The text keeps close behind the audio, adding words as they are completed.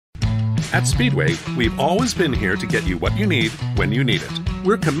At Speedway, we've always been here to get you what you need when you need it.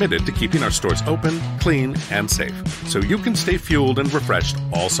 We're committed to keeping our stores open, clean, and safe, so you can stay fueled and refreshed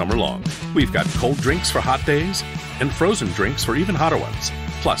all summer long. We've got cold drinks for hot days and frozen drinks for even hotter ones,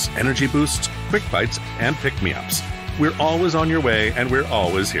 plus energy boosts, quick bites, and pick-me-ups. We're always on your way, and we're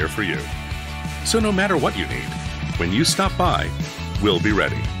always here for you. So no matter what you need, when you stop by, we'll be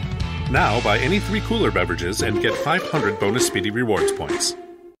ready. Now buy any 3 cooler beverages and get 500 bonus Speedy Rewards points.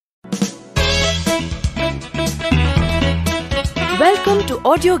 Welcome to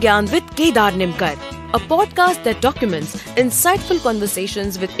Audiogyan with Kedar Nimkar, a podcast that documents insightful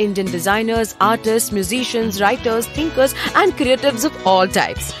conversations with Indian designers, artists, musicians, writers, thinkers, and creatives of all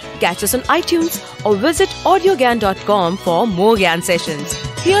types. Catch us on iTunes or visit audiogyan.com for more Gyan sessions.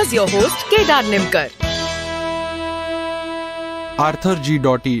 Here's your host, Kedar Nimkar. Arthur G.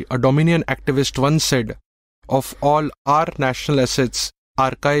 Doughty, a Dominion activist, once said, "Of all our national assets,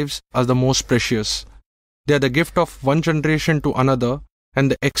 archives are the most precious. They are the gift of one generation to another,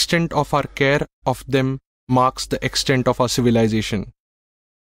 and the extent of our care of them marks the extent of our civilization."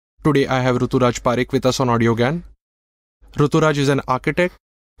 Today I have Ruturaj Parikh with us on Audiogyan. Ruturaj is an architect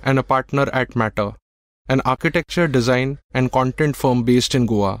and a partner at Matter, an architecture, design and content firm based in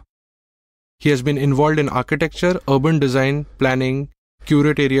Goa. He has been involved in architecture, urban design, planning,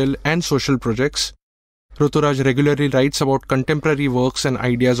 curatorial and social projects. Ruturaj regularly writes about contemporary works and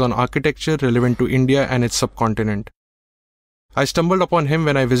ideas on architecture relevant to India and its subcontinent. I stumbled upon him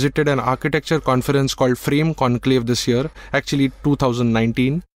when I visited an architecture conference called Frame Conclave this year, actually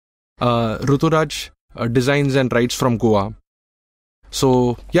 2019. Ruturaj designs and writes from Goa.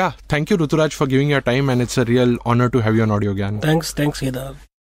 So, yeah, thank you Ruturaj for giving your time, and it's a real honor to have you on Audiogyan. Thanks Kedar.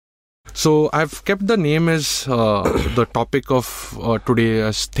 So I've kept the name as the topic of today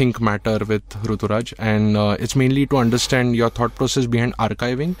as Think Matter with Ruturaj, and it's mainly to understand your thought process behind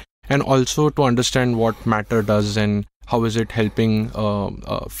archiving, and also to understand what Matter does and how is it helping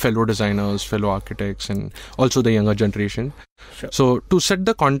fellow designers, fellow architects, and also the younger generation. Sure. So to set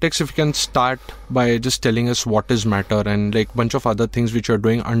the context, if you can start by just telling us what is Matter and like bunch of other things which you're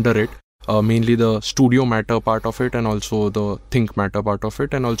doing under it. Mainly the studio matter part of it, and also the think matter part of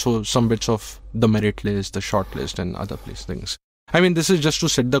it, and also some bits of the merit list, the short list, and other things. I mean, this is just to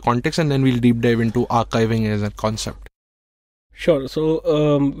set the context, and then we'll deep dive into archiving as a concept. Sure. So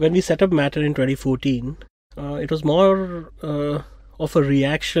when we set up Matter in 2014, it was more of a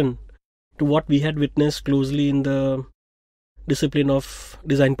reaction to what we had witnessed closely in the discipline of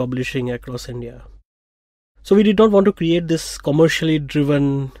design publishing across India. So we did not want to create this commercially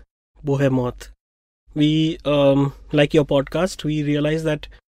driven behemoth. We, like your podcast, we realized that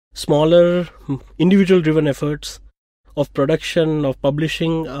smaller individual driven efforts of production, of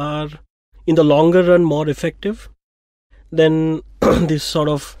publishing are in the longer run more effective than this sort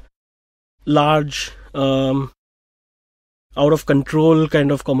of large, out of control kind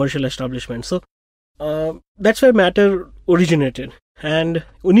of commercial establishment. So that's where Matter originated. And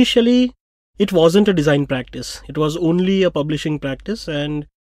initially it wasn't a design practice. It was only a publishing practice, and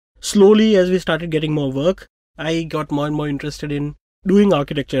slowly, as we started getting more work, I got more and more interested in doing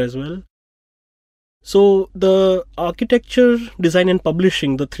architecture as well. So the architecture, design and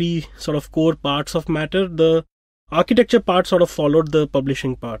publishing, the 3 sort of core parts of Matter, the architecture part sort of followed the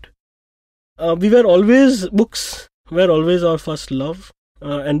publishing part. Books were always our first love,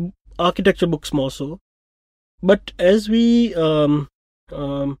 and architecture books more so. But as we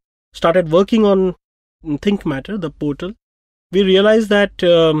started working on Think Matter, the portal, we realized that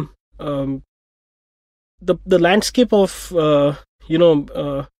the landscape of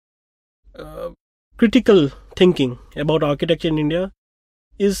critical thinking about architecture in India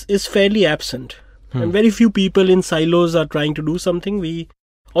is fairly absent, and very few people in silos are trying to do something. We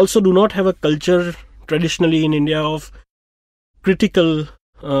also do not have a culture traditionally in India of critical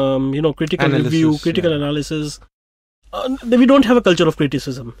analysis, review, critical analysis. We don't have a culture of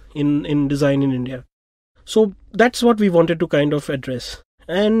criticism in design in India. So that's what we wanted to kind of address.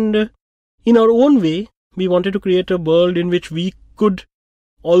 And in our own way, we wanted to create a world in which we could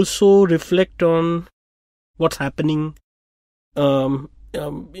also reflect on what's happening in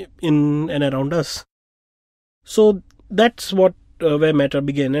and around us. So that's where Matter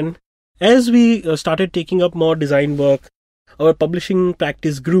began. And as we started taking up more design work, our publishing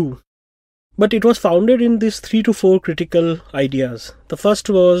practice grew. But it was founded in these 3 to 4 critical ideas. The first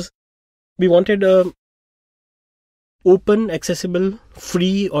was we wanted a open, accessible,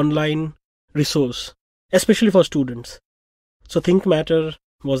 free online resource, especially for students. So Think Matter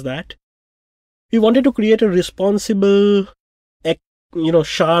was that. We wanted to create a responsible,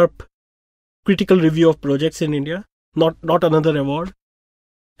 sharp, critical review of projects in India, not another award.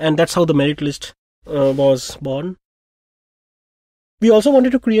 and that's how the merit list was born. We also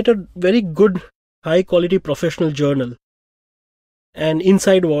wanted to create a very good, high quality professional journal, and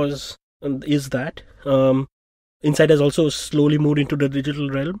Inside is that. Inside has also slowly moved into the digital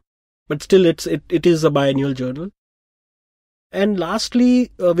realm, but still it is a biannual journal. And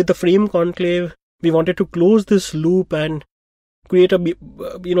lastly, with the Frame Conclave, we wanted to close this loop and create a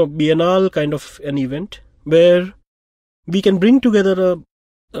biennale kind of an event where we can bring together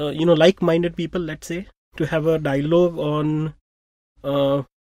like-minded people, let's say, to have a dialogue on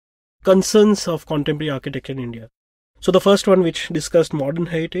concerns of contemporary architecture in India. So the first one, which discussed modern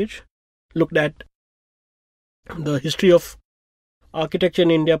heritage, looked at the history of architecture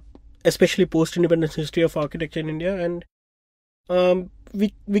in India, especially post-independence history of architecture in India, and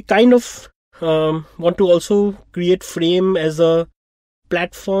we kind of want to also create Frame as a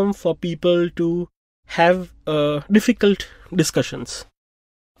platform for people to have difficult discussions,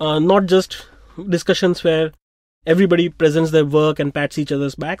 not just discussions where everybody presents their work and pats each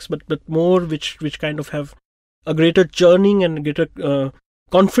other's backs, but more which kind of have a greater churning and greater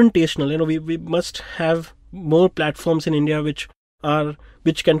confrontational. We must have more platforms in India which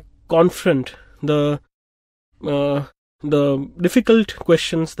can confront the difficult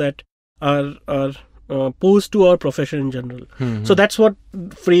questions that are posed to our profession in general. Mm-hmm. So that's what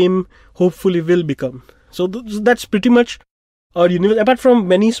Frame hopefully will become. So that's pretty much our universe. Apart from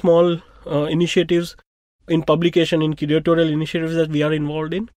many small initiatives in publication, in curatorial initiatives that we are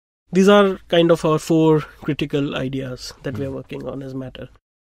involved in, these are kind of our 4 critical ideas that we are working on as matter.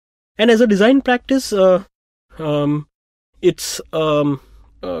 And as a design practice, it's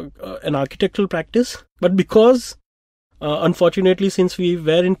an architectural practice, but because unfortunately, since we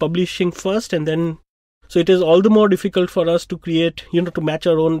were in publishing first and then, so it is all the more difficult for us to create, to match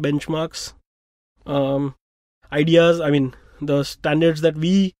our own benchmarks, ideas. I mean, the standards that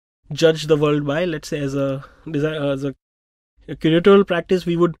we judge the world by, let's say as a curatorial practice,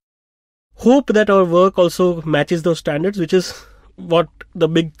 we would hope that our work also matches those standards, which is what the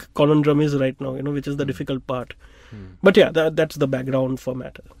big conundrum is right now, which is the difficult part. But yeah, that's the background for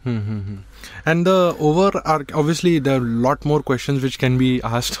matter. And obviously there are a lot more questions which can be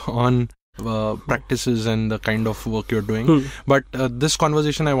asked on practices and the kind of work you're doing. But this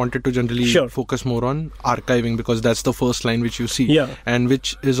conversation I wanted to generally focus more on archiving, because that's the first line which you see, and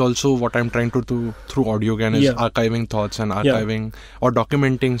which is also what I'm trying to do through Audiogyan is archiving thoughts and archiving or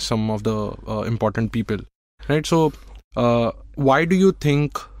documenting some of the important people. Right. So why do you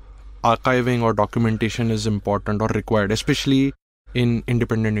think archiving or documentation is important or required, especially in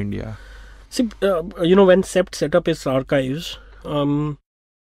independent India? See, when CEPT set up its archives, let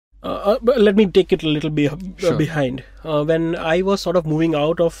me take it a little bit behind. When I was sort of moving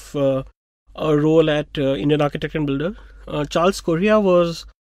out of a role at Indian Architect and Builder, Charles Correa was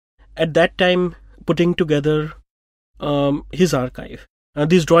at that time putting together his archive.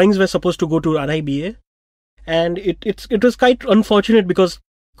 These drawings were supposed to go to RIBA, and it was quite unfortunate because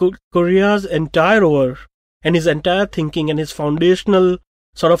Correa's entire work and his entire thinking and his foundational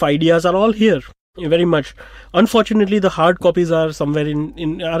sort of ideas are all here, very much. Unfortunately, the hard copies are somewhere in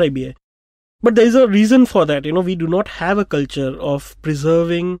RIBA. But there is a reason for that. We do not have a culture of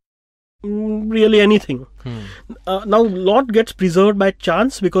preserving really anything. Now, a lot gets preserved by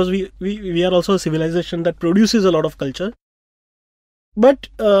chance because we are also a civilization that produces a lot of culture. But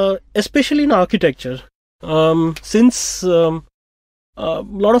especially in architecture, since a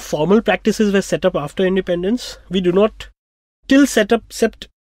lot of formal practices were set up after independence, we do not till set up CEPT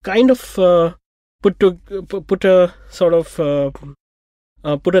kind of put a sort of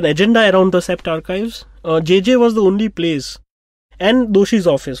put an agenda around the CEPT archives. JJ was the only place, and Doshie's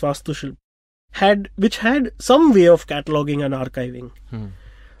office, Vastushilp, which had some way of cataloging and archiving.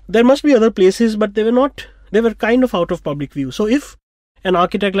 There must be other places, but they were not. They were kind of out of public view. So if an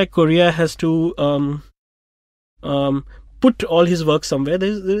architect like Correa has to put all his work somewhere, there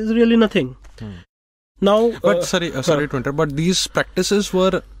is really nothing. Now, but sorry to interrupt, but these practices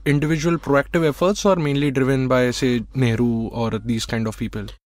were individual proactive efforts or mainly driven by, say, Nehru or these kind of people?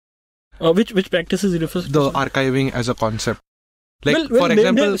 Which practices he refers to? The archiving as a concept. Like, for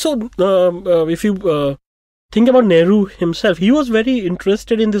example... if you think about Nehru himself, he was very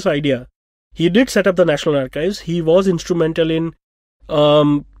interested in this idea. He did set up the National Archives. He was instrumental in,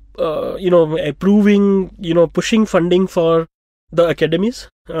 approving, pushing funding for the academies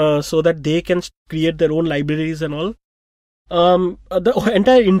so that they can create their own libraries and all. The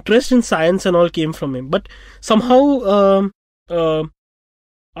entire interest in science and all came from him. But somehow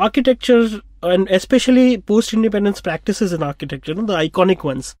architecture, and especially post-independence practices in architecture, the iconic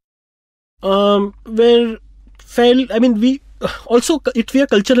ones, also we are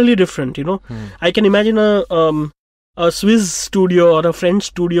culturally different, I can imagine a Swiss studio or a French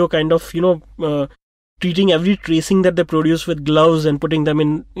studio kind of, treating every tracing that they produce with gloves and putting them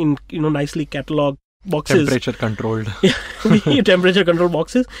in nicely cataloged boxes. Temperature controlled. Temperature controlled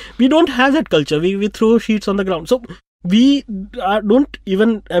boxes. We don't have that culture. We throw sheets on the ground. So we don't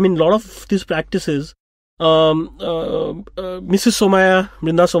even, a lot of these practices, Mrs.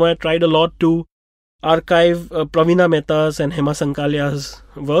 Brinda Somaya tried a lot to archive Pravina Mehta's and Hema Sankalya's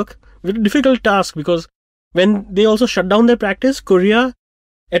work. With a difficult task, because when they also shut down their practice, Korea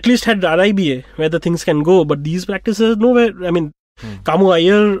at least had RIBA where the things can go, but these practices nowhere. Kamu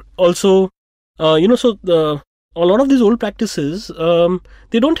Iyer also, so a lot of these old practices,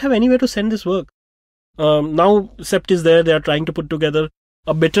 they don't have anywhere to send this work. Now CEPT is there, they are trying to put together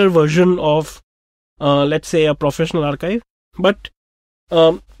a better version of, let's say, a professional archive. But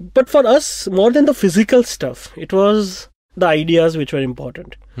for us, more than the physical stuff, it was the ideas which were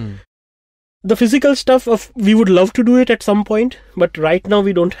important. The physical stuff, we would love to do it at some point, but right now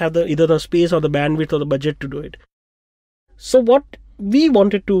we don't have either the space or the bandwidth or the budget to do it. So what we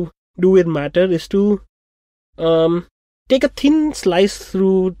wanted to do with Matter is to take a thin slice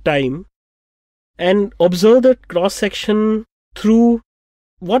through time and observe the cross-section through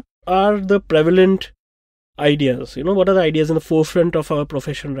what are the prevalent ideas, what are the ideas in the forefront of our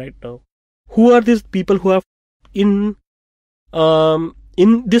profession right now. Who are these people who are in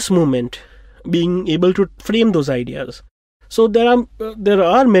this moment being able to frame those ideas? So there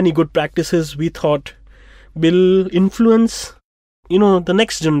are many good practices we thought will influence, the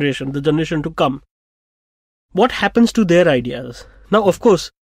next generation, the generation to come. What happens to their ideas? Now, of course,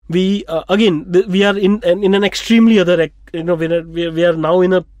 we are in an extremely other, we are now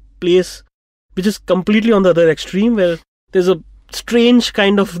in a place which is completely on the other extreme, where there's a strange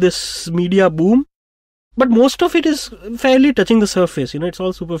kind of this media boom, but most of it is fairly touching the surface. It's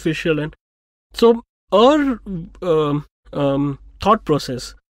all superficial, and so our thought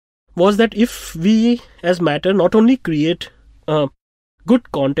process was that if we as Matter not only create good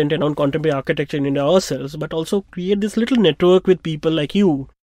content around contemporary architecture in India ourselves, but also create this little network with people like you,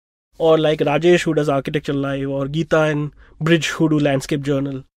 or like Rajesh who does Architecture Live, or Geeta and Bridge who do Landscape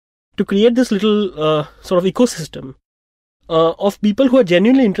Journal, to create this little sort of ecosystem of people who are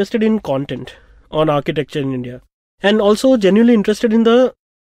genuinely interested in content on architecture in India, and also genuinely interested in the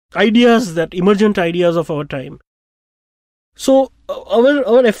ideas, that emergent ideas of our time. So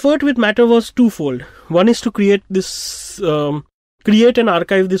our effort with Matter was twofold. One is to create and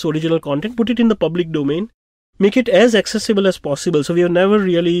archive this original content, put it in the public domain, make it as accessible as possible. So we have never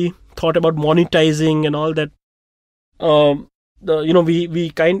really thought about monetizing and all that. We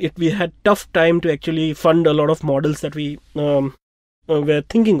had tough time to actually fund a lot of models that we were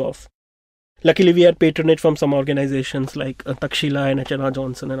thinking of. Luckily, we had patronage from some organizations like Takshila and H.N.R.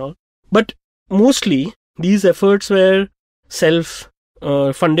 Johnson and all. But mostly, these efforts were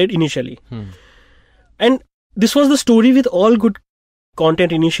self-funded initially. And this was the story with all good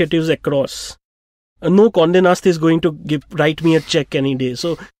content initiatives across. No Condé Nast is going to write me a check any day.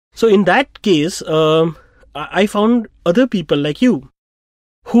 So in that case, I found other people like you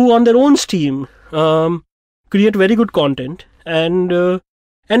who on their own steam create very good content, and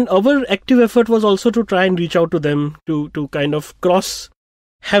our active effort was also to try and reach out to them to kind of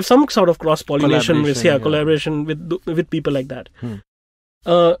have some sort of cross-pollination collaboration with people like that.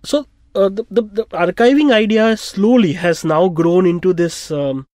 So the archiving idea slowly has now grown into this,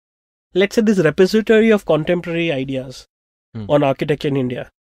 let's say, this repository of contemporary ideas on architecture in India.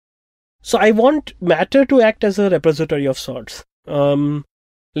 So I want Matter to act as a repository of sorts.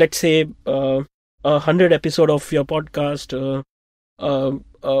 Let's say 100 episode of your podcast,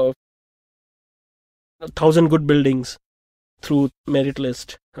 1,000 good buildings through merit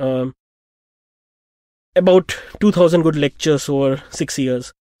list, about 2,000 good lectures over 6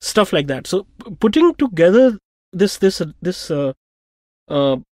 years, stuff like that. So putting together this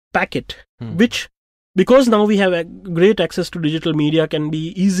packet, which, because now we have a great access to digital media, can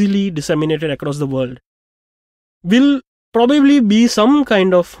be easily disseminated across the world, will probably be some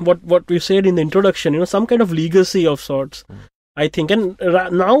kind of what we said in the introduction, some kind of legacy of sorts, I think. And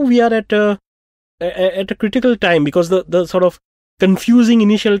now we are at a critical time, because the sort of confusing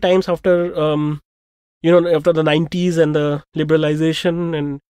initial times after after the 90s and the liberalization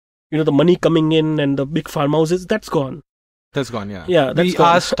and the money coming in and the big farmhouses, that's gone. That's gone, yeah. Yeah, that's we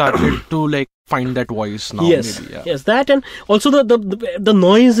gone. are started to find that voice now. Yes, maybe, yeah. Yes, that, and also the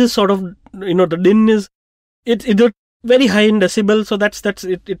noise is sort of the din is it's either very high in decibel, so that's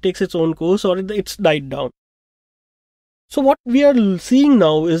it takes its own course, or it's died down. So what we are seeing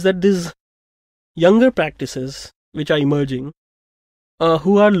now is that these younger practices which are emerging,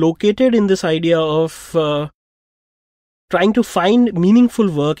 who are located in this idea of trying to find meaningful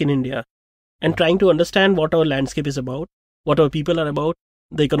work in India and trying to understand what our landscape is about, what our people are about,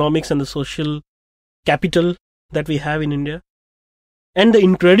 the economics and the social capital that we have in India, and the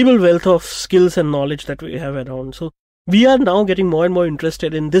incredible wealth of skills and knowledge that we have around. So we are now getting more and more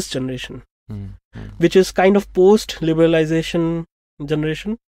interested in this generation, which is kind of post-liberalization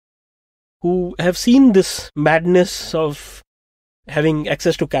generation, who have seen this madness of having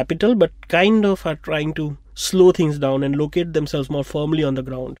access to capital, but kind of are trying to slow things down and locate themselves more firmly on the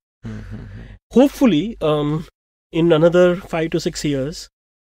ground. Hopefully, in another 5 to 6 years,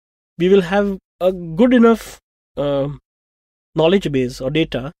 we will have a good enough knowledge base or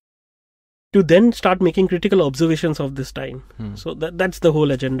data to then start making critical observations of this time. So that's the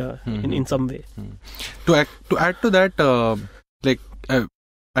whole agenda in some way. To add to that,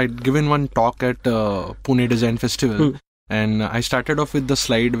 I'd given one talk at Pune Design Festival, and I started off with the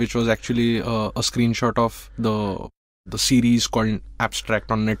slide which was actually a screenshot of the series called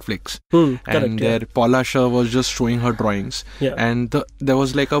Abstract on Netflix. And there Paula Shah was just showing her drawings, and there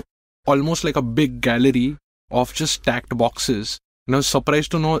was almost like a big gallery of just stacked boxes. And I was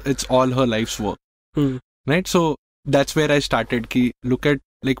surprised to know it's all her life's work. Right? So that's where I started. Look at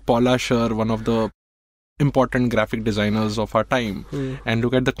like Paula Shah, one of the important graphic designers of our time, and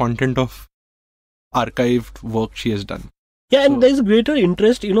look at the content of archived work she has done. Yeah, and there's greater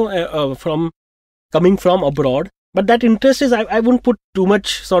interest, from coming from abroad. But that interest is, I wouldn't put too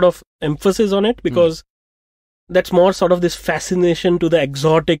much sort of emphasis on it, because that's more sort of this fascination to the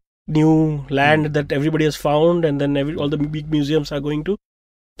exotic new land that everybody has found, and then all the big museums are going to.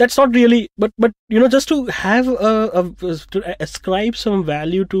 That's not really, but just to have to ascribe some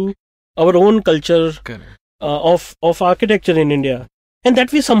value to our own culture of architecture in India, and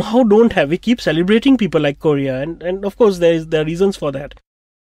that we somehow don't have. We keep celebrating people like Korea, and of course there are reasons for that.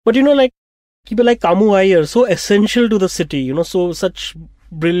 But like people like Kamu Iyer, so essential to the city, so such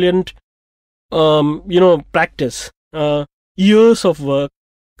brilliant, practice, years of work,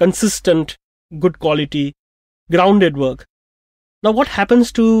 consistent, good quality, grounded work. Now, what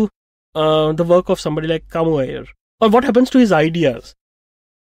happens to the work of somebody like Kamu Iyer, or what happens to his ideas?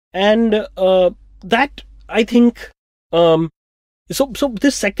 And that, I think, so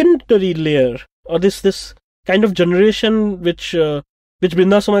this secondary layer, or this kind of generation which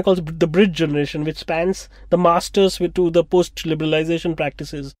Brinda Somay calls the bridge generation, which spans the masters to the post-liberalization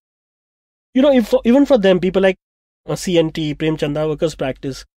practices. Even for them, people like CNT, Prem Chandavakar's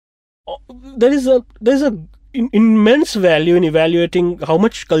practice, there is a immense value in evaluating how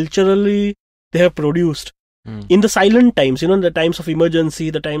much culturally they have produced in the silent times, the times of emergency,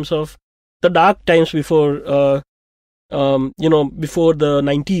 the times of the dark times before the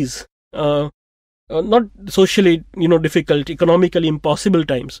 90s, not socially, difficult, economically impossible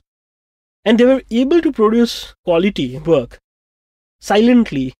times. And they were able to produce quality work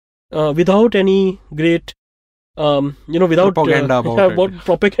silently, without any great, without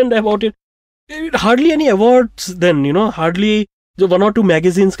propaganda about it. Hardly any awards then, hardly one or two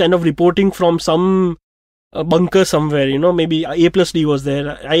magazines kind of reporting from some bunker somewhere, maybe A+D was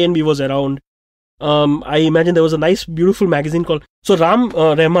there, INB was around. I imagine there was a nice, beautiful magazine called... So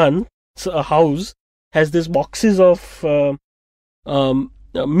Rahman's house has these boxes of mid,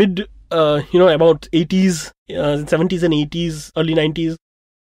 about 80s, 70s and 80s, early 90s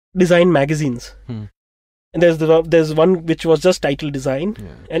design magazines. And there's one which was just title design. Yeah.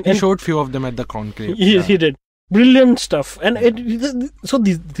 And he showed few of them at the conclave. He did. Brilliant stuff. And so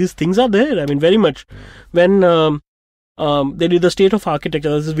these things are there, I mean, very much. When they did the state of architecture,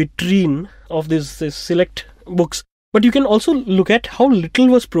 there's this vitrine of these select books. But you can also look at how little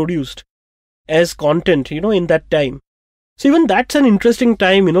was produced as content, in that time. So even that's an interesting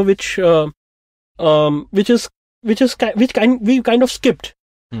time, which we kind of skipped.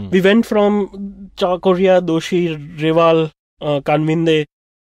 We went from Korea, Doughty, Reval, Kanvinde.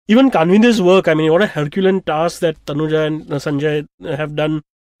 Even Kanvinde's work, I mean, what a Herculean task that Tanuja and Sanjay have done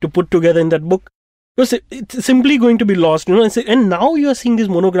to put together in that book. Because it's simply going to be lost, And now you are seeing these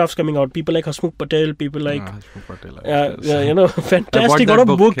monographs coming out. People like Hasmukh Patel, people like... fantastic. What a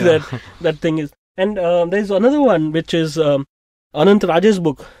book that thing is. And there's another one, which is Anant Raj's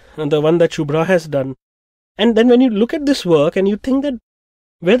book, the one that Shubhra has done. And then when you look at this work and you think that,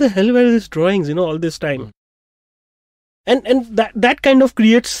 where the hell were these drawings, all this time? And that kind of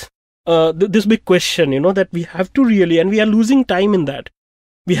creates this big question, that we have to really, and we are losing time in that.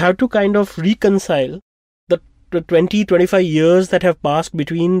 We have to kind of reconcile the 20, 25 years that have passed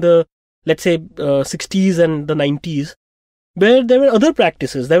between the, let's say, 60s and the 90s, where there were other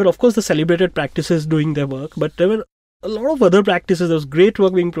practices. There were, of course, the celebrated practices doing their work, but there were a lot of other practices. There was great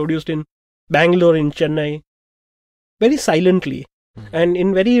work being produced in Bangalore, in Chennai, very silently and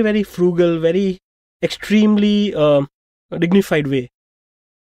in very, very frugal, very extremely dignified way.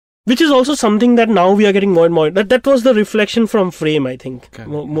 Which is also something that now we are getting more and more. That was the reflection from Frame, I think,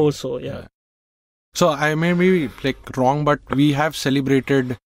 more so, yeah. So I may be like wrong, but we have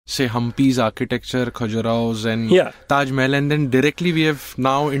celebrated, say, Hampi's architecture, Khajuraho's and Taj Mahal, and then directly we have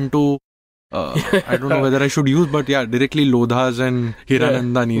now into, I don't know whether I should use, but directly Lodha's and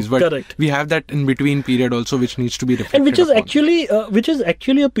Hiranandani's. But correct. We have that in between period also, which needs to be reflected and which is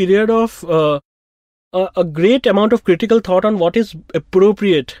actually a period of a great amount of critical thought on what is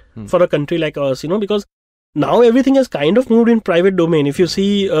appropriate for a country like ours, because now everything has kind of moved in private domain. If you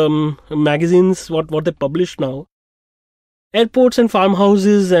see magazines, what they publish now, airports and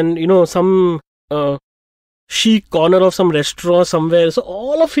farmhouses and, some chic corner of some restaurant somewhere. So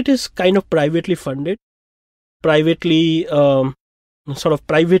all of it is kind of privately funded, privately, sort of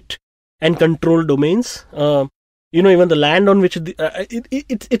private and controlled domains. Even the land on which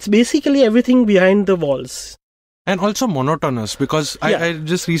it's basically everything behind the walls. And also monotonous, because I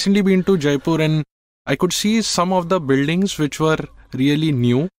just recently been to Jaipur and I could see some of the buildings which were really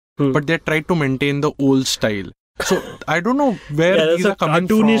new, but they tried to maintain the old style. So I don't know where these are coming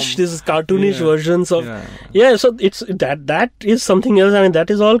from. This is cartoonish versions of so it's that is something else. I mean, that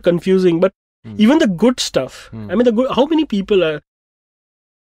is all confusing. But even the good stuff. I mean, how many people are?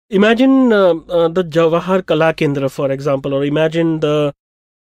 Imagine the Jawahar Kala Kendra, for example, or imagine the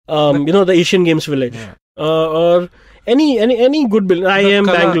the Asian Games Village, or any good building. IIM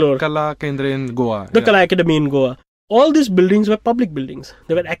Bangalore, Kala Kendra in Goa, the Kala Academy in Goa. All these buildings were public buildings.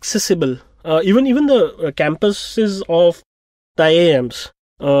 They were accessible. Even the campuses of the IIMs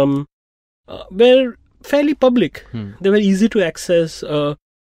were fairly public. They were easy to access.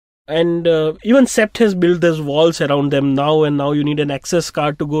 And even CEPT has built those walls around them now, and now you need an access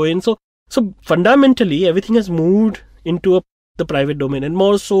card to go in. So fundamentally, everything has moved into the private domain, and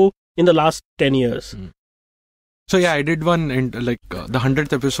more so in the last 10 years. So I did one, the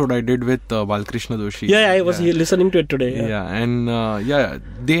 100th episode I did with Balkrishna Doshi. Yeah, I was listening to it today. And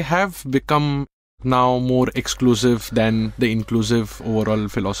they have become now more exclusive than the inclusive overall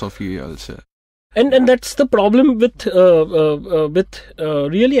philosophy also. And that's the problem with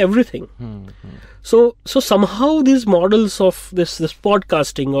really everything. So somehow these models of this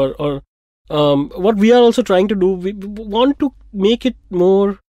podcasting or what we are also trying to do, we want to make it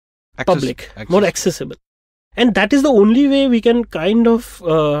more public, more accessible, and that is the only way we can kind of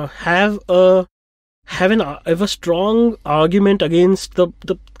have a strong argument against the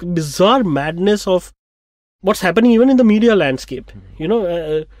bizarre madness of what's happening even in the media landscape.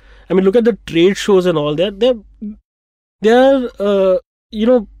 I mean, look at the trade shows and all that. They're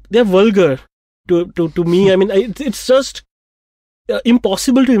vulgar to me. I mean, it's just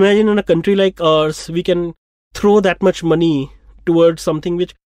impossible to imagine in a country like ours we can throw that much money towards something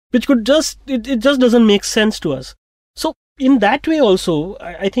which could just it just doesn't make sense to us. So in that way also,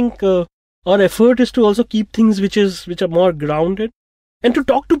 I think our effort is to also keep things which are more grounded, and to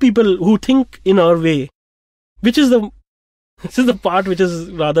talk to people who think in our way, which is the part which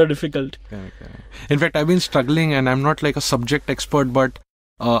is rather difficult. In fact, I've been struggling, and I'm not like a subject expert, but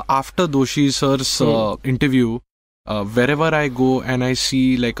after Doshi sir's interview, wherever I go and I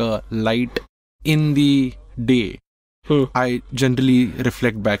see like a light in the day, I generally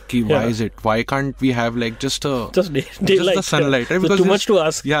reflect back, why is it? Why can't we have like just daylight, just the sunlight? Right? Because too much to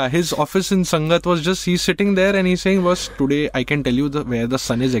ask. Yeah, his office in Sangat was just, he's sitting there and he's saying, today I can tell you where the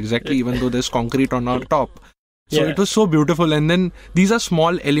sun is exactly, even though there's concrete on our top. So it was so beautiful. And then these are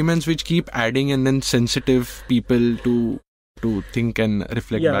small elements which keep adding, and then sensitive people to think and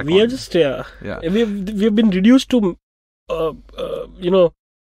reflect back we on. Are just we've been reduced to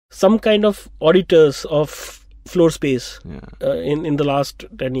some kind of auditors of floor space in the last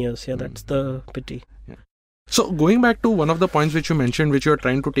 10 years. That's the pity. So going back to one of the points which you mentioned, which you are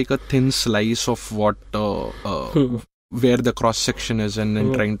trying to take a thin slice of what where the cross section is, and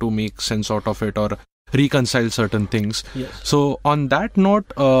then trying to make sense out of it or reconcile certain things. So on that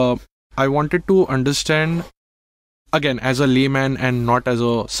note, I wanted to understand, again, as a layman and not as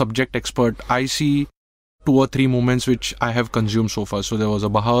a subject expert, I see 2 or 3 moments which I have consumed so far. So there was a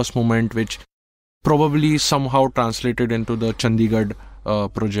Bahas moment which probably somehow translated into the Chandigarh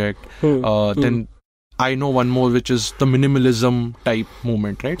project. Then I know one more which is the minimalism type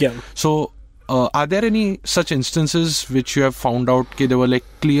movement, right? So are there any such instances which you have found out that there were like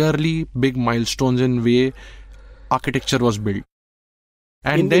clearly big milestones in way architecture was built,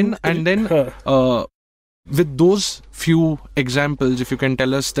 and then with those few examples, if you can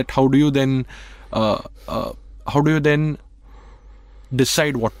tell us that how do you then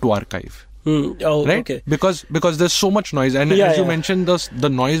decide what to archive? Right? Okay. Because there's so much noise, and as you mentioned, the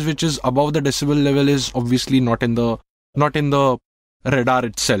noise which is above the decibel level is obviously not in the radar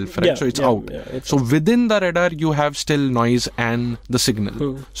itself, right? So it's out. So within the radar you have still noise and the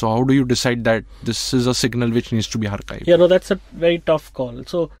signal. So how do you decide that this is a signal which needs to be archived? Yeah, no, that's a very tough call.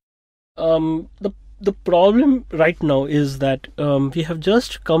 So the problem right now is that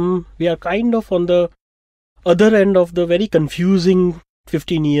we are kind of on the other end of the very confusing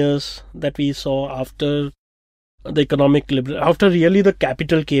 15 years that we saw after the economic after really the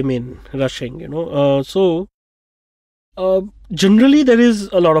capital came in rushing, so generally there is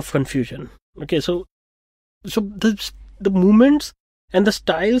a lot of confusion. Okay, so the movements and the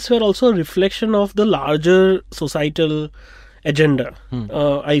styles were also a reflection of the larger societal agenda.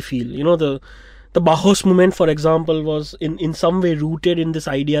 I feel, the Bauhaus movement, for example, was in some way rooted in this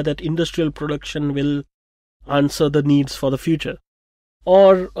idea that industrial production will answer the needs for the future,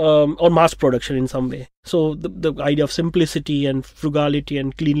 or mass production in some way. So the idea of simplicity and frugality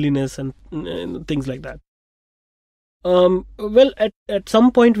and cleanliness and things like that. Well, at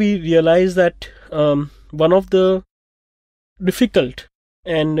some point we realized that one of the difficult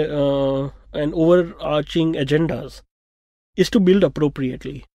and overarching agendas is to build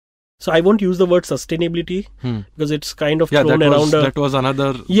appropriately. So I won't use the word sustainability because it's kind of thrown around. That was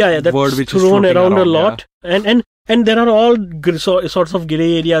another that's word which thrown is around a lot, and there are all sorts of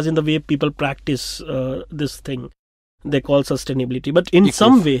grey areas in the way people practice this thing they call sustainability, but in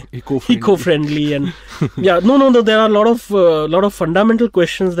some way eco-friendly and there are a lot of fundamental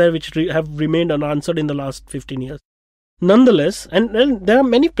questions there which have remained unanswered in the last 15 years. Nonetheless, and there are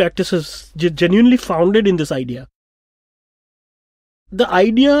many practices genuinely founded in this idea. The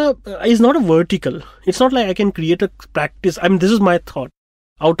idea is not a vertical. It's not like I can create a practice. This is my thought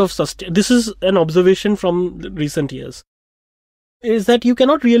out of this is an observation from the recent years, is that you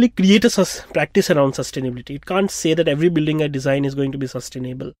cannot really create a practice around sustainability. It can't say that every building I design is going to be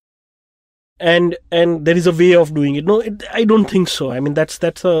sustainable, and there is a way of doing it. No, I don't think so. That's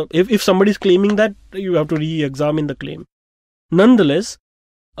if somebody is claiming that, you have to re-examine the claim. Nonetheless,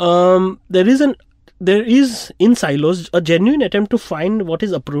 there is in silos a genuine attempt to find what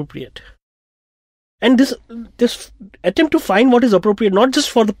is appropriate, and this attempt to find what is appropriate, not just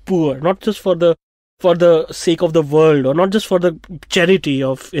for the poor, not just for the sake of the world, or not just for the charity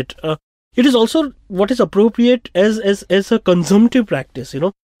of it. It is also what is appropriate as a consumptive practice,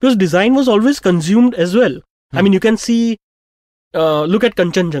 because design was always consumed as well. You can see, look at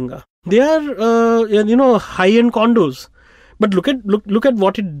Kanchenjunga. They are, high-end condos, but look at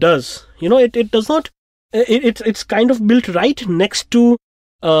what it does. It does not. It's kind of built right next to,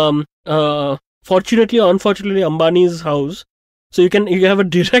 fortunately or unfortunately, Ambani's house. So you have a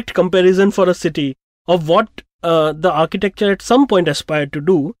direct comparison for a city of what the architecture at some point aspired to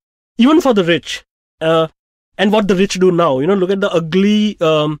do, even for the rich, and what the rich do now. Look at the ugly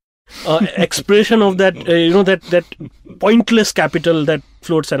expression of that, that pointless capital that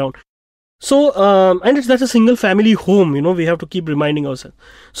floats around. So, and that's a single family home, we have to keep reminding ourselves.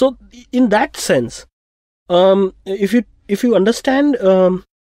 So, in that sense, if you understand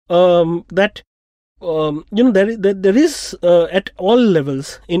that, there is at all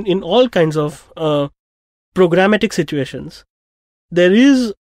levels, in all kinds of programmatic situations, there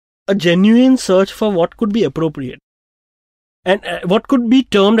is a genuine search for what could be appropriate, and what could be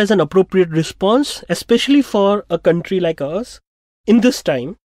termed as an appropriate response, especially for a country like ours in this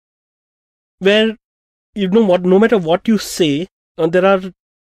time, where no matter what you say, there are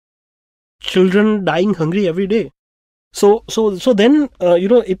children dying hungry every day. So then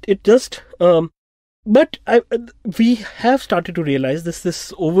it just but we have started to realize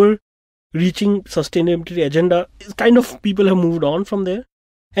this overreaching sustainability agenda is kind of, people have moved on from there,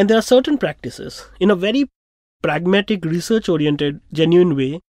 and there are certain practices in a very pragmatic, research oriented, genuine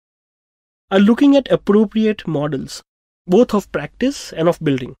way are looking at appropriate models, both of practice and of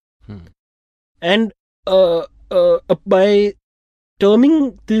building. And by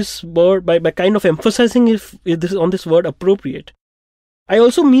terming this word, by kind of emphasizing if this on this word appropriate, I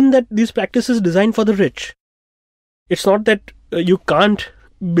also mean that these practices designed for the rich. It's not that you can't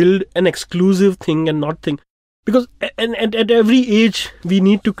build an exclusive thing and not think, because and at every age we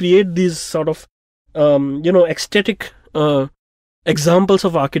need to create these sort of ecstatic examples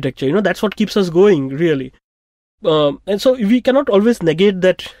of architecture. That's what keeps us going, really. And so we cannot always negate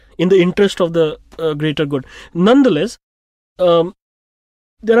that in the interest of the greater good. Nonetheless,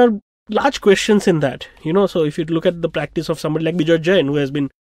 there are large questions in that, so if you look at the practice of somebody like Bijoy Jain, who has been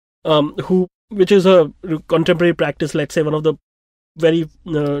who which is a contemporary practice, let's say one of the very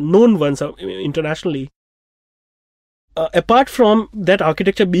known ones internationally. Apart from that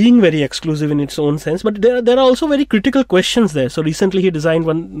architecture being very exclusive in its own sense, but there are also very critical questions there. So recently he designed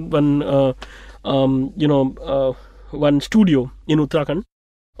one studio in Uttarakhand,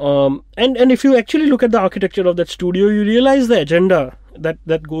 and if you actually look at the architecture of that studio, you realize the agenda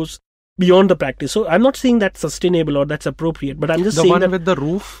that goes beyond the practice. So I'm not saying that's sustainable or that's appropriate, but I'm just saying that with the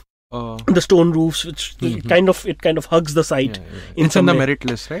roof, the stone roofs, which kind of hugs the site. It's on the merit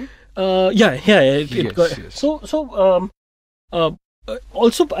list, right? Yes.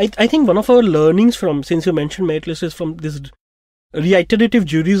 Also, I think one of our learnings from, since you mentioned merit list, is from this reiterative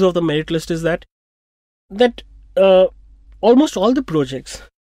juries of the merit list, is that almost all the projects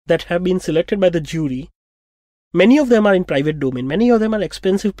that have been selected by the jury, many of them are in private domain. Many of them are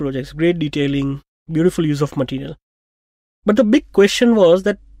expensive projects, great detailing, beautiful use of material. But the big question was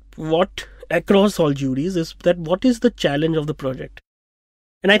that what across all juries is that what is the challenge of the project?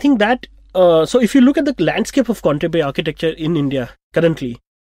 And I think that, so if you look at the landscape of contemporary architecture in India currently,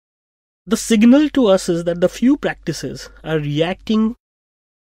 the signal to us is that the few practices are reacting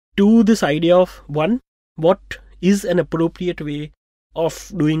to this idea of, one, what is an appropriate way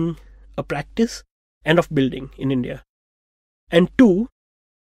of doing a practice and of building in India, and two,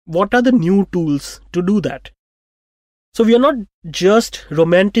 what are the new tools to do that? So we are not just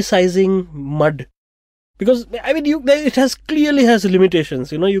romanticizing mud, because I mean it clearly has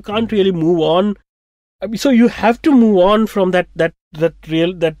limitations. You can't really move on. So you have to move on from that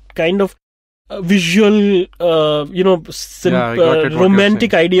kind of visual,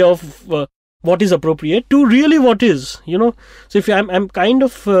 romantic idea of what is appropriate to really what is. So if I'm kind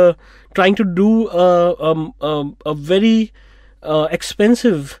of trying to do a very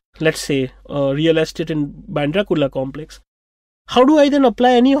expensive, let's say, real estate in Bandra Kurla complex, how do I then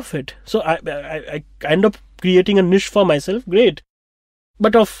apply any of it? So I end up creating a niche for myself, great,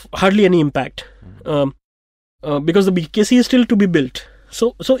 but of hardly any impact, because the BKC is still to be built.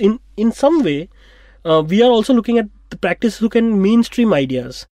 So in some way, we are also looking at the practice who can mainstream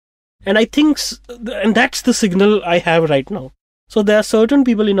ideas, and I think, and that's the signal I have right now. So there are certain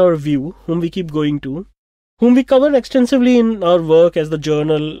people in our view whom we keep going to, whom we cover extensively in our work as the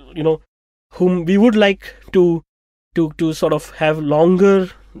journal, whom we would like to sort of have longer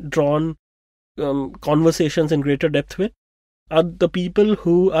drawn conversations in greater depth with, are the people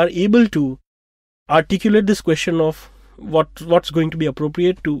who are able to articulate this question of what's going to be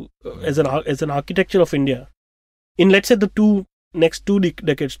appropriate to as an architecture of India in, let's say, the next two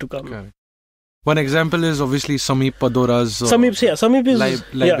decades to come. Okay. One example is obviously Samip Padora's Samip is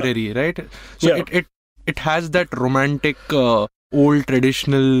library, right? So it has that romantic, old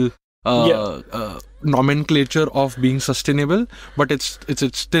traditional nomenclature of being sustainable, but it's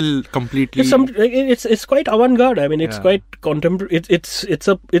still completely. It's quite avant-garde. I mean, it's quite contemporary. It's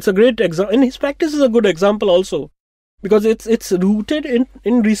a great example, and his practice is a good example also, because it's rooted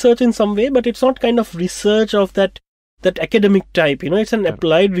in research in some way, but it's not kind of research of that academic type. It's an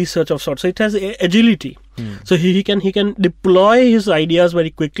applied research of sorts. So it has agility. So he can deploy his ideas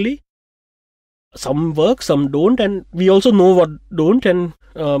very quickly. Some work, some don't, and we also know what don't, and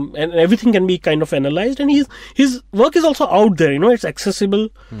everything can be kind of analyzed. And his work is also out there. It's accessible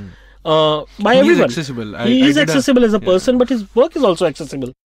by everyone. He is accessible as a person, but his work is also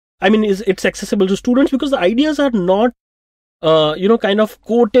accessible. I mean, it's accessible to students because the ideas are not, kind of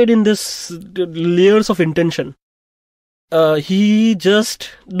coated in this layers of intention. He just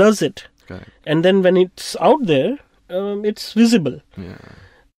does it, and then when it's out there, it's visible.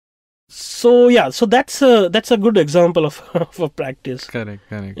 So that's a good example of a practice. Correct.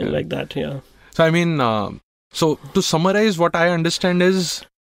 Like that, yeah. So I mean, so to summarize, what I understand is,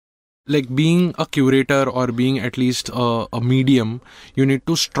 like, being a curator or being at least a medium, you need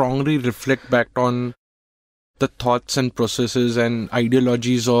to strongly reflect back on the thoughts and processes and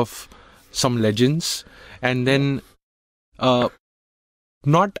ideologies of some legends, and then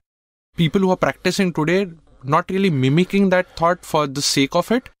not people who are practicing today, not really mimicking that thought for the sake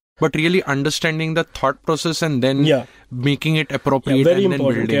of it, but really understanding the thought process and then making it appropriate very and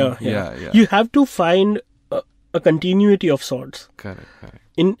important. then building. You have to find a continuity of sorts. Correct.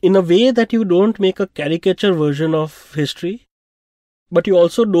 In a way that you don't make a caricature version of history, but you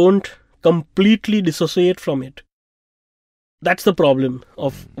also don't completely dissociate from it. That's the problem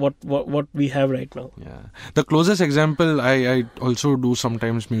of what we have right now. Yeah. The closest example, I also do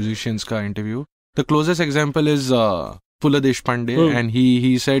sometimes musicians ka interview. The closest example is Pula Deshpande, and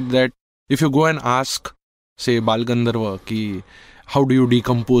he said that if you go and ask, say, Bal Gandharva, ki, how do you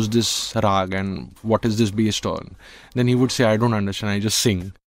decompose this rag and what is this based on? Then he would say, I don't understand, I just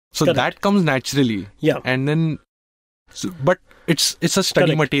sing. So Correct. that comes naturally. Yeah. And then, but it's a study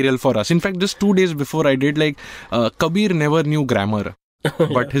Correct. material for us. In fact, just 2 days before I did Kabir never knew grammar,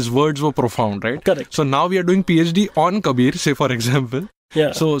 but his words were profound, right? Correct. So now we are doing PhD on Kabir, say for example.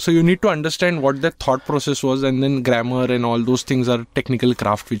 Yeah. So you need to understand what that thought process was, and then grammar and all those things are technical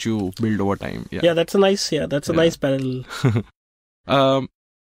craft which you build over time. Yeah, that's a nice parallel.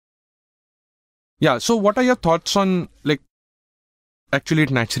 So what are your thoughts on, actually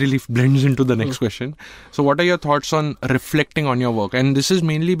it naturally blends into the next question. So what are your thoughts on reflecting on your work? And this is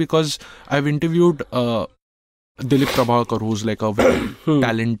mainly because I've interviewed Dilip Prabhakar, who's like a very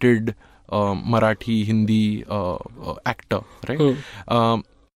talented Marathi, Hindi actor, right?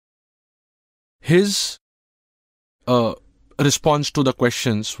 His response to the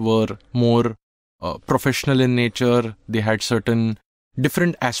questions were more professional in nature. They had certain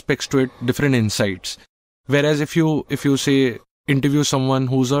different aspects to it, different insights. Whereas if you say interview someone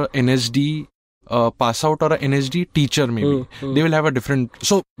who's a NSD pass out or a NSD teacher, maybe they will have a different.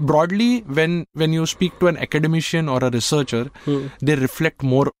 So broadly, when you speak to an academician or a researcher, they reflect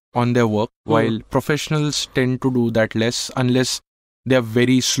more on their work, while professionals tend to do that less, unless they are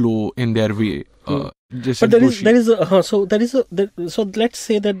very slow in their way. But there is so let's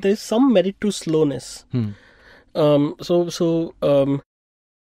say that there is some merit to slowness.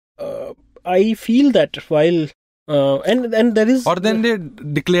 I feel that while and there is, or then they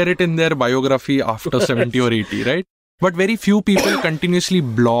declare it in their biography after 70 or 80, right? But very few people continuously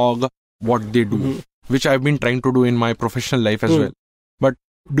blog what they do, which I've been trying to do in my professional life as well. But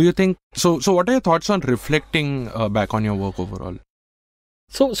do you think so? What are your thoughts on reflecting back on your work overall?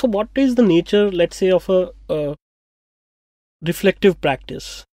 So what is the nature, let's say, of a reflective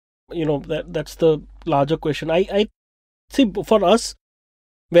practice? That's the larger question. I see, for us,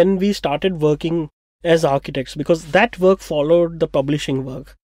 when we started working as architects, because that work followed the publishing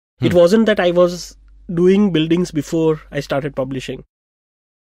work. It wasn't that I was doing buildings before I started publishing.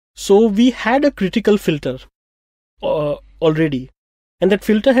 So we had a critical filter already, and that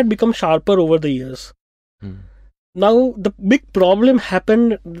filter had become sharper over the years. Now the big problem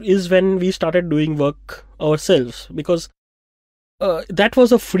happened is when we started doing work ourselves, because that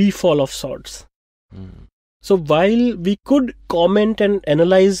was a free fall of sorts. So while we could comment and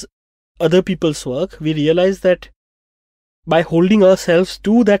analyze other people's work, we realized that by holding ourselves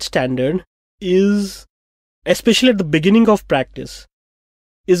to that standard is, especially at the beginning of practice,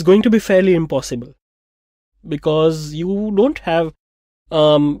 is going to be fairly impossible, because you don't have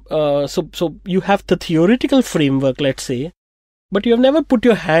so you have the theoretical framework, let's say, but you have never put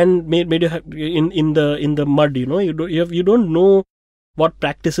your hand made in the mud. You don't know what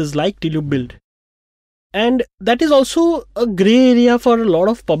practice is like till you build. And that is also a grey area for a lot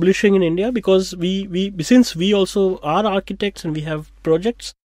of publishing in India, because since we also are architects and we have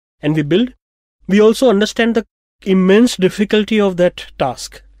projects and we build, we also understand the immense difficulty of that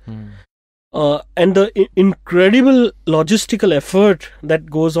task. And the incredible logistical effort that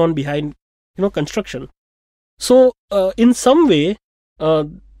goes on behind construction. So in some way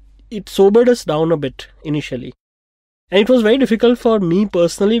it sobered us down a bit initially. And it was very difficult for me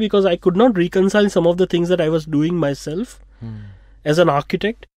personally, because I could not reconcile some of the things that I was doing myself as an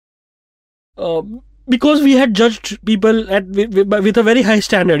architect. Because we had judged people with a very high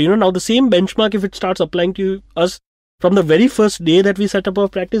standard. Now the same benchmark, if it starts applying to us from the very first day that we set up our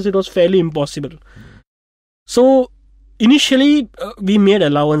practice, it was fairly impossible. So initially we made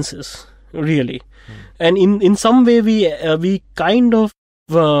allowances, really. And in some way we kind of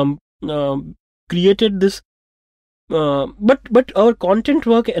created this. But our content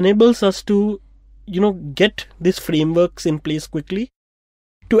work enables us to, get these frameworks in place quickly,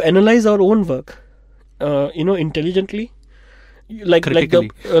 to analyze our own work, intelligently,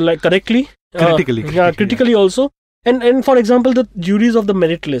 correctly, critically also. And for example, the juries of the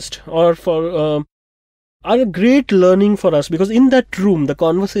merit list are a great learning for us, because in that room, the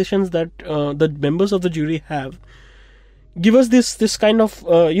conversations that the members of the jury have give us this kind of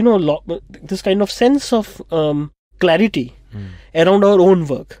this kind of sense of clarity around our own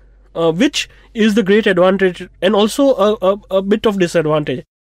work, which is the great advantage and also a bit of disadvantage,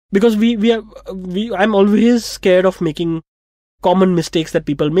 because I'm always scared of making common mistakes that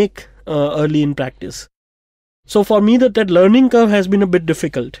people make early in practice. So for me, that learning curve has been a bit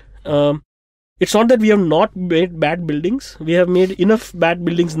difficult. It's not that we have not made bad buildings. We have made enough bad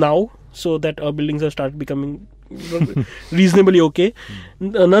buildings now so that our buildings have started becoming reasonably okay.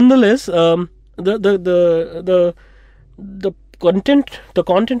 Nonetheless, the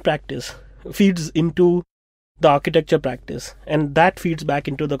content practice feeds into the architecture practice, and that feeds back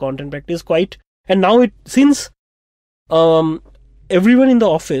into the content practice quite. And now since everyone in the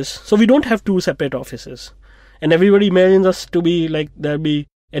office, so we don't have 2 separate offices, and everybody imagines us to be like, there'll be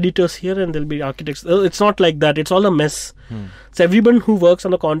editors here and there'll be architects. It's not like that. It's all a mess. So everyone who works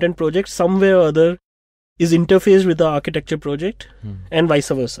on a content project some way or other is interfaced with the architecture project and vice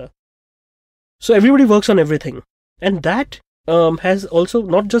versa. So everybody works on everything, and that has also,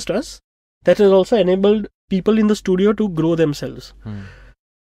 not just us, that has also enabled people in the studio to grow themselves.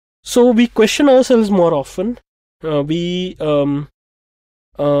 So we question ourselves more often. We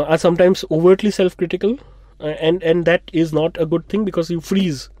are sometimes overtly self-critical, and that is not a good thing, because you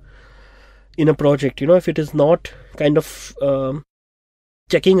freeze in a project, if it is not kind of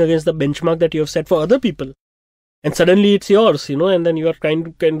checking against the benchmark that you have set for other people, and suddenly it's yours, and then you are kind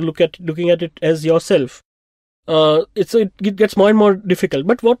of looking at it as yourself. It gets more and more difficult.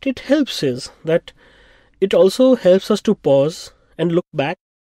 But what it helps is that it also helps us to pause and look back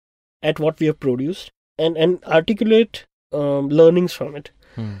at what we have produced and articulate learnings from it.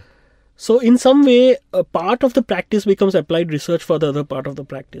 So in some way, a part of the practice becomes applied research for the other part of the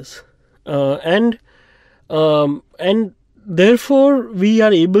practice. And therefore we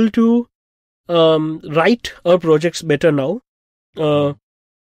are able to write our projects better now.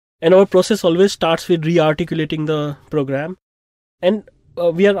 And our process always starts with re-articulating the program. And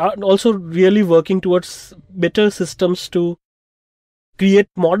we are also really working towards better systems to create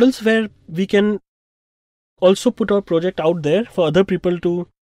models where we can also put our project out there for other people to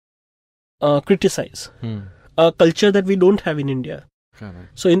criticize. A culture that we don't have in India.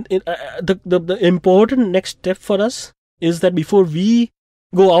 So the important next step for us is that before we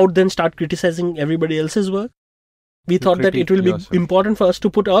go out then start criticizing everybody else's work, we thought that it will be important for us to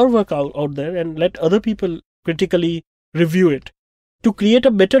put our work out there and let other people critically review it, to create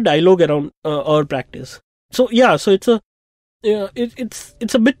a better dialogue around our practice. So so it's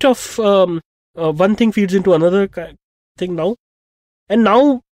a bit of one thing feeds into another thing now. And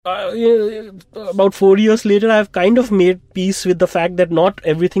now about 4 years later, I've kind of made peace with the fact that not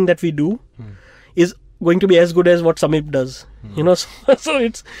everything that we do is going to be as good as what Samip does.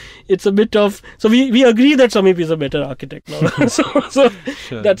 So it's a bit of, so we agree that Samip is a better architect now. so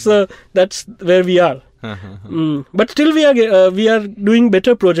sure. That's where we are. But still we are doing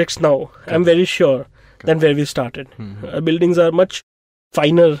better projects now. Good. I'm very sure than where we started. Our buildings are much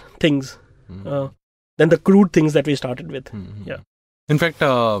finer things than the crude things that we started with. Yeah. In fact,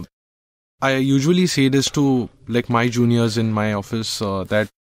 I usually say this to like my juniors in my office, that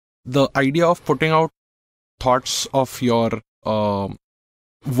the idea of putting out thoughts of your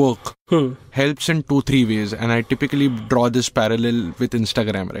work helps in 2-3 ways, and I typically draw this parallel with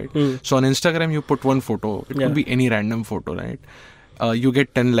Instagram, right? So on Instagram you put one photo, it could be any random photo, right? You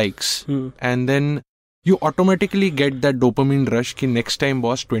get 10 likes, and then you automatically get that dopamine rush ki next time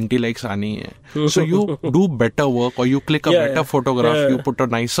boss 20 likes aani hai. So you do better work, or you click a better photograph, you put a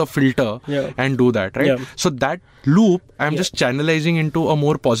nicer filter and do that, right? So that loop I'm just channelizing into a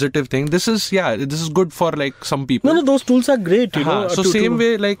more positive thing. This is good for like some people. No, those tools are great, So same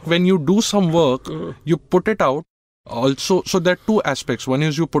way, like when you do some work, you put it out also. So there are 2 aspects. One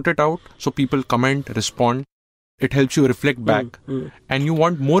is you put it out, so people comment, respond. It helps you reflect back, and you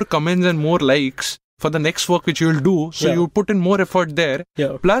want more comments and more likes for the next work which you will do, so you put in more effort there.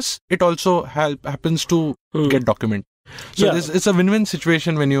 Plus, it also happens to get documented. So it's a win-win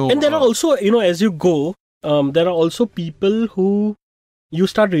situation when you. And there are also, as you go, there are also people who you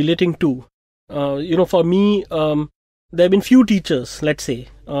start relating to. For me, there have been few teachers. Let's say,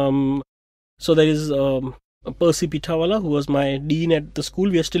 so there is Percy Pitawala, who was my dean at the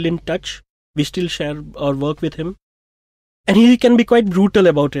school. We are still in touch. We still share our work with him. And he can be quite brutal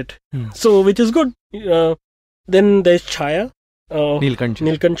about it. So, which is good. Then there's Chaya. Nilkant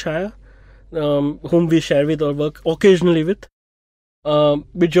Chaya, whom we share with our work occasionally with.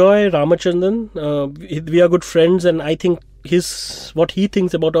 Bijoy Ramachandran, we are good friends, and I think what he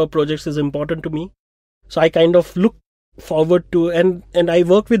thinks about our projects is important to me. So I kind of look forward to, and I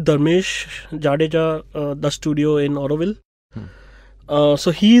work with Dharmesh Jadeja, the studio in Auroville.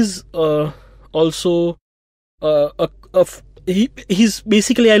 So he's also he's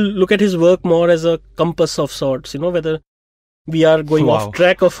basically, I look at his work more as a compass of sorts, whether we are going off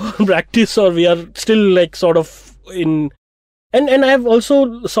track of practice or we are still like sort of in, and I have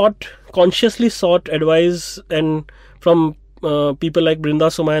also consciously sought advice and from people like Brinda,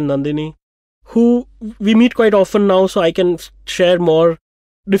 Sumaya and Nandini, who we meet quite often now, so I can share more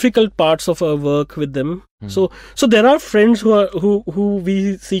difficult parts of our work with them. So there are friends who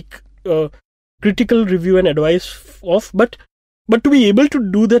we seek critical review and advice of, but to be able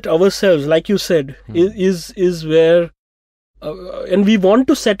to do that ourselves, like you said, is where and we want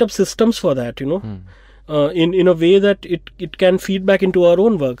to set up systems for that, in a way that it can feed back into our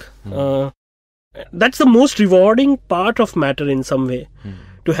own work. That's the most rewarding part of matter in some way,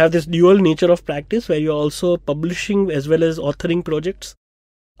 to have this dual nature of practice where you're also publishing as well as authoring projects.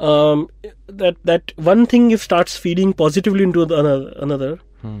 That one thing, if starts feeding positively into the another,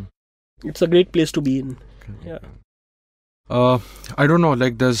 it's a great place to be in. Yeah. I don't know,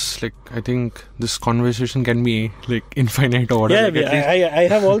 like there's like, I think this conversation can be like infinite or whatever. I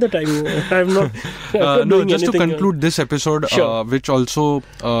have all the time. I'm not no, just to anything, conclude this episode, Sure. which also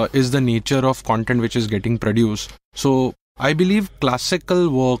is the nature of content which is getting produced. So I believe classical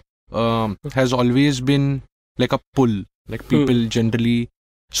work has always been like a pull, like people generally.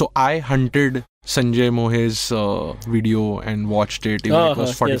 So I hunted Sanjay Mohe's video and watched it, even it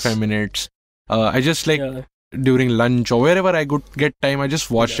was 45 minutes. I just during lunch or wherever I could get time, I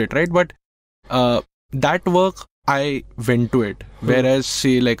just watched it, right? But that work, I went to it. Whereas,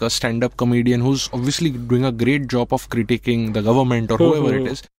 say, like a stand-up comedian who's obviously doing a great job of critiquing the government or whoever it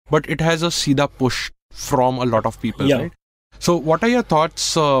is, but it has a Sida push from a lot of people, right? So what are your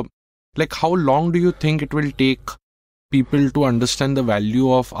thoughts? Like, how long do you think it will take people to understand the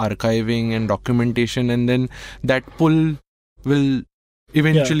value of archiving and documentation, and then that pull will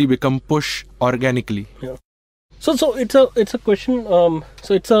eventually become push organically? So it's a question. So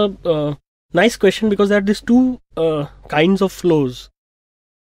it's a nice question, because there are these two kinds of flows.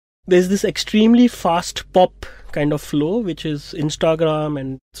 There's this extremely fast pop kind of flow, which is Instagram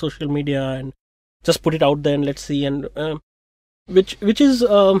and social media, and just put it out there and let's see, and which is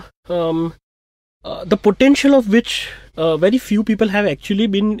the potential of which very few people have actually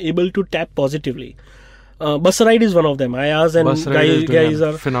been able to tap positively. Bus ride is one of them. Ayaz and guys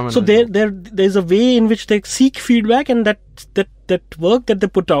are phenomenal. So there's a way in which they seek feedback, and that work that they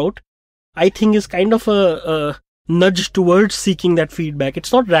put out, I think, is kind of a nudge towards seeking that feedback.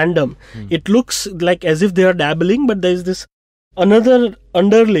 It's not random. It looks like as if they are dabbling, but there's this another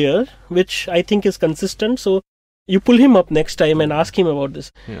underlayer which I think is consistent. So you pull him up next time and ask him about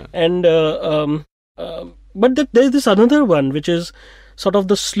this. And but there's this another one which is sort of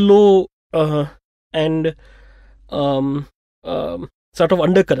the slow and sort of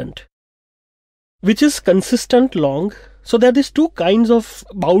undercurrent, which is consistent long. So there are these two kinds of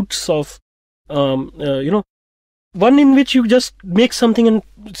bouts of one in which you just make something and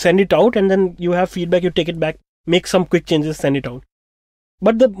send it out, and then you have feedback, you take it back, make some quick changes, send it out.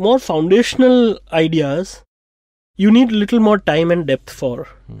 But the more foundational ideas, you need a little more time and depth for.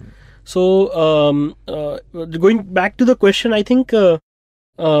 So going back to the question, I think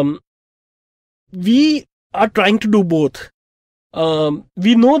we are trying to do both.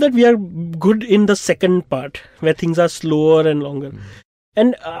 We know that we are good in the second part, where things are slower and longer,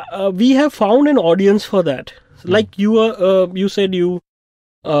 and we have found an audience for that. Like you said, you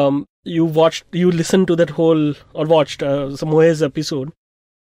listened to that whole, or watched Mohe's episode.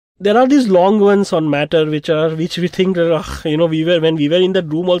 There are these long ones on matter, which we think, when we were in that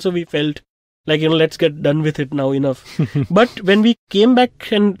room also, we felt like, let's get done with it now, enough. But when we came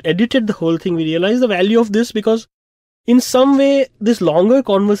back and edited the whole thing, we realized the value of this, because in some way, these longer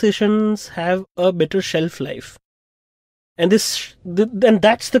conversations have a better shelf life. And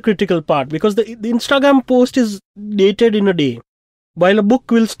that's the critical part, because the Instagram post is dated in a day, while a book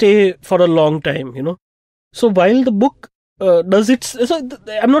will stay for a long time, So while the book does it, so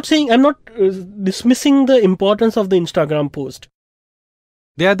I'm not dismissing the importance of the Instagram post.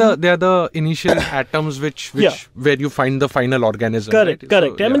 They are the initial atoms which where you find the final organism. Correct.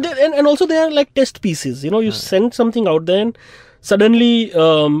 So, I mean, and also they are like test pieces. You send something out there, and suddenly a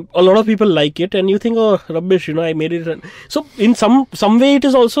lot of people like it, and you think, oh, rubbish, I made it. So in some way, it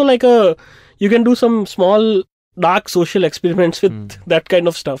is also like you can do some small dark social experiments with that kind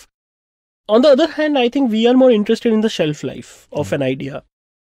of stuff. On the other hand, I think we are more interested in the shelf life of an idea.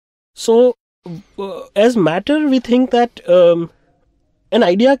 So as matter, we think that an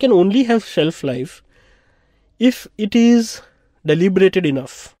idea can only have shelf life if it is deliberated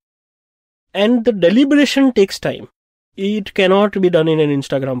enough. And the deliberation takes time. It cannot be done in an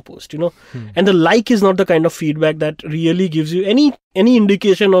Instagram post, And the like is not the kind of feedback that really gives you any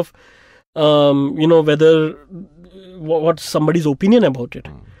indication of, whether what's somebody's opinion about it.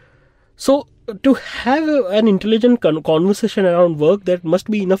 So to have an intelligent conversation around work, there must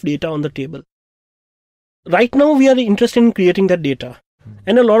be enough data on the table. Right now, we are interested in creating that data.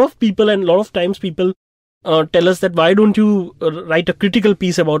 And a lot of people, and a lot of times people tell us that, why don't you write a critical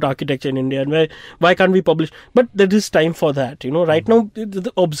piece about architecture in India, and why can't we publish? But there is time for that. Right now,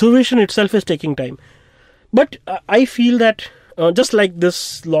 the observation itself is taking time. But I feel that just like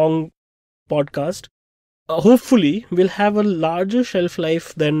this long podcast, hopefully will have a larger shelf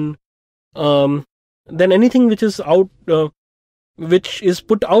life than than anything which is out, which is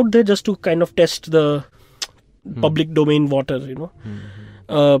put out there just to kind of test the public domain water,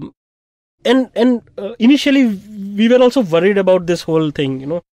 and initially we were also worried about this whole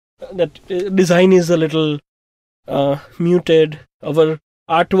thing, that design is a little muted. Our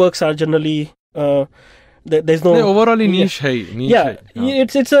artworks are generally there's no overall niche hai.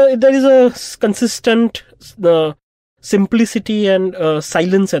 There is a consistent simplicity and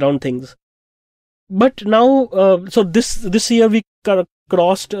silence around things. But now, so this year we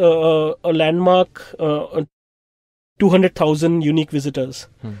crossed a landmark 200,000 unique visitors.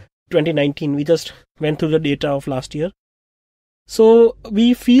 2019, we just went through the data of last year. So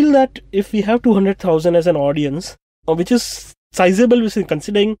we feel that if we have 200,000 as an audience, which is sizable,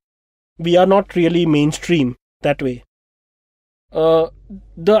 considering we are not really mainstream that way, the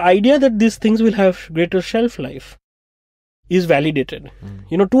idea that these things will have greater shelf life is validated,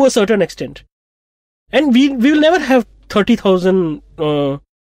 to a certain extent. And we will never have 30,000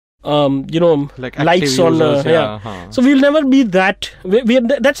 like likes on So we'll never be that.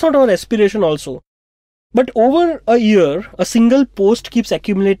 That's not our aspiration also. But over a year, a single post keeps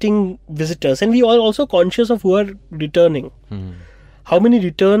accumulating visitors, and we are also conscious of who are returning. How many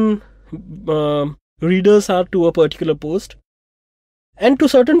return readers are to a particular post, and to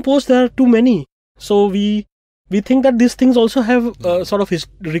certain posts there are too many. So we think that these things also have sort of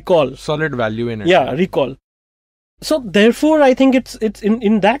recall, solid value in it. Yeah, recall. So therefore, I think it's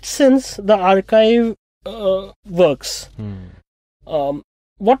in that sense the archive works.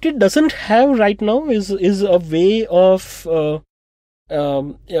 What it doesn't have right now is a way of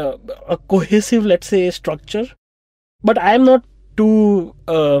a cohesive, let's say, structure. But I am not too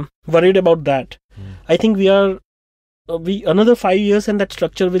worried about that. I think we another 5 years and that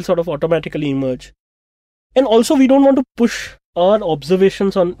structure will sort of automatically emerge. And also, we don't want to push our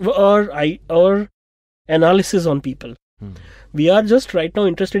observations on our analysis on people. We are just right now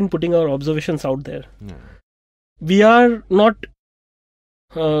interested in putting our observations out there. We are not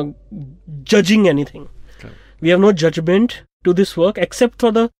judging anything. We have no judgment to this work, except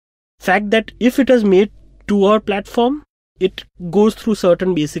for the fact that if it is made to our platform, it goes through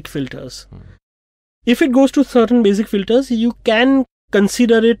certain basic filters. If it goes to certain basic filters, you can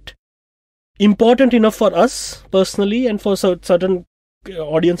consider it important enough for us personally and for certain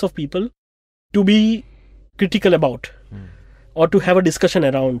audience of people to be critical about or to have a discussion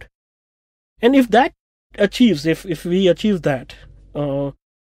around. And if that achieves, if we achieve that,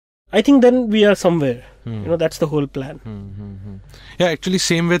 I think then we are somewhere. That's the whole plan. Yeah, actually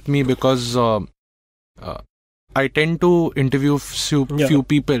same with me, because I tend to interview few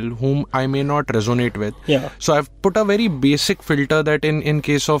people whom I may not resonate with. So I've put a very basic filter that in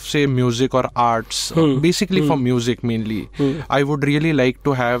case of, say, music or arts, basically for music mainly, I would really like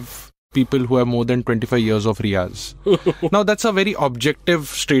to have people who have more than 25 years of riyaz. Now that's a very objective,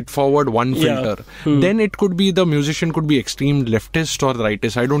 straightforward one filter. Then it could be, the musician could be extreme leftist or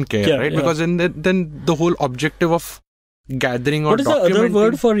rightist, I don't care, right? Because then the whole objective of gathering or documenting. What is the other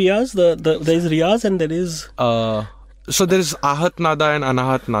word for riyaz? There is riyaz and there is... so there is ahat nada and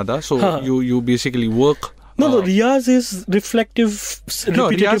anahat nada. So you basically work... No, riyaz is reflective,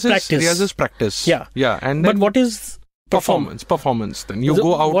 repetitive practice. Riyaz is practice. Yeah. And but what is... Performance. Then you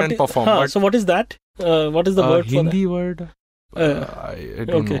go out and perform. So what is that? What is the word for Hindi that? word? I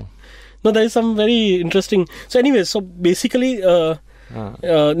don't know. No, there is some very interesting. So anyway, so basically, no,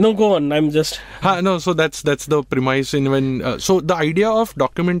 go on. I'm just. No, so that's the premise in when. So the idea of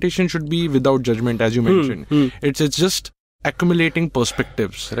documentation should be without judgment, as you mentioned. It's just accumulating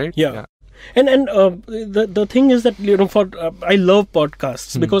perspectives, right? Yeah. And the thing is that I love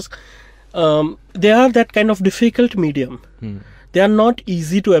podcasts because. They are that kind of difficult medium. They are not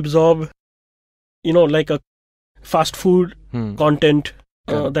easy to absorb, like a fast food content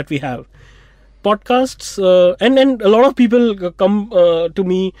that we have. Podcasts, and a lot of people come to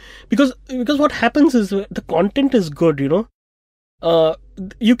me because what happens is the content is good, you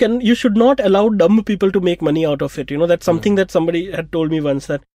should not allow dumb people to make money out of it. That's something that somebody had told me once,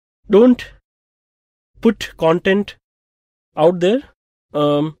 that don't put content out there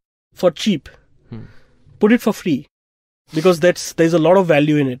for cheap. Put it for free, because there's a lot of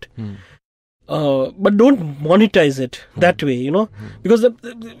value in it. But don't monetize it that way, because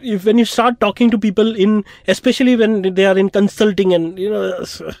when you start talking to people especially when they are in consulting and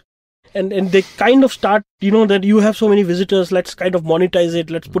and they kind of start that you have so many visitors, let's kind of monetize it,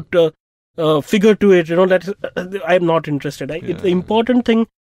 let's put a figure to it, that I'm not interested. It's the important thing.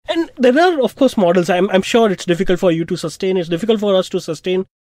 And there are of course models. I'm sure it's difficult for you to sustain. It's difficult for us to sustain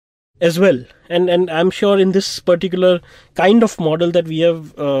as well, and I'm sure in this particular kind of model that we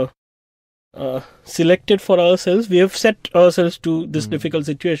have selected for ourselves. We have set ourselves to this difficult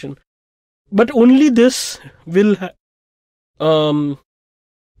situation. But only this will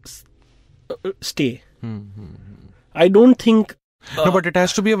stay. I don't think... no, but it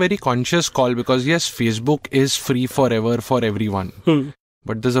has to be a very conscious call, because yes, Facebook is free forever for everyone.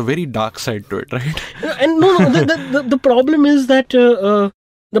 But there's a very dark side to it, right? And the problem is that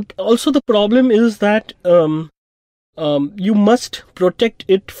the problem is that you must protect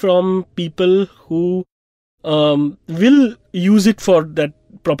it from people who will use it for that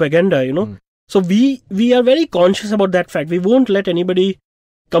propaganda, So we are very conscious about that fact. We won't let anybody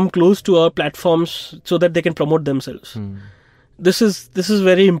come close to our platforms so that they can promote themselves. This is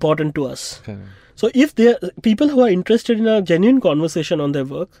very important to us. Okay. So if there are people who are interested in a genuine conversation on their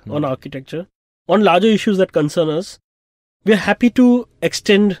work, on architecture, on larger issues that concern us, we are happy to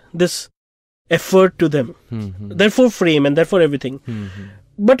extend this effort to them. Therefore Frame and therefore everything.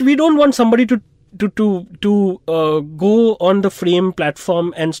 But we don't want somebody to go on the Frame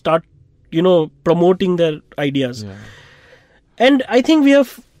platform and start, promoting their ideas. Yeah. And I think we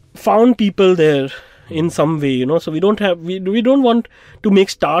have found people there in some way, so we don't want to make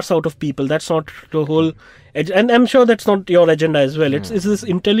stars out of people. That's not the whole and I'm sure that's not your agenda as well. It's this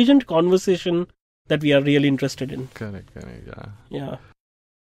intelligent conversation that we are really interested in. Correct, Yeah.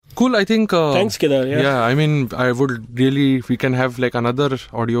 Cool, I think... thanks, Kedar. Yeah, I mean, I would really... We can have like another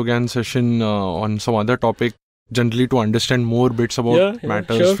Audiogyan session on some other topic, generally to understand more bits about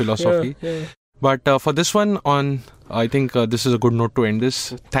matters, philosophy. Yeah. But for this one I think this is a good note to end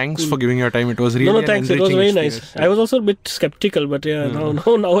this. Thanks for giving your time. It was really thanks. It was very nice. I was also a bit skeptical, but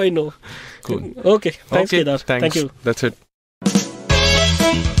now I know. Cool. Okay. Thanks, Kedar. Thanks. Thank you. That's it.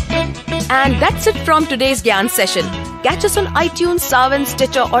 And that's it from today's Gyan session. Catch us on iTunes, Saavn,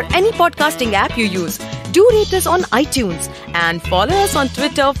 Stitcher or any podcasting app you use. Do rate us on iTunes and follow us on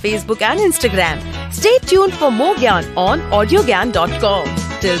Twitter, Facebook and Instagram. Stay tuned for more Gyan on Audiogyan.com.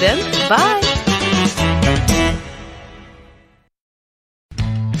 Till then, bye.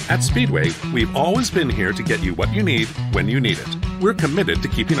 At Speedway, we've always been here to get you what you need when you need it. We're committed to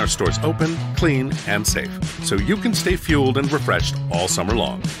keeping our stores open, clean, and safe, so you can stay fueled and refreshed all summer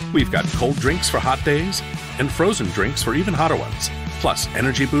long. We've got cold drinks for hot days and frozen drinks for even hotter ones, plus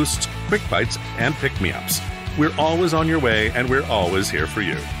energy boosts, quick bites, and pick-me-ups. We're always on your way, and we're always here for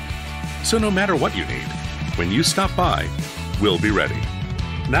you. So no matter what you need, when you stop by, we'll be ready.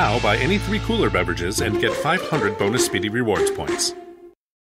 Now buy any 3 cooler beverages and get 500 bonus Speedy Rewards points.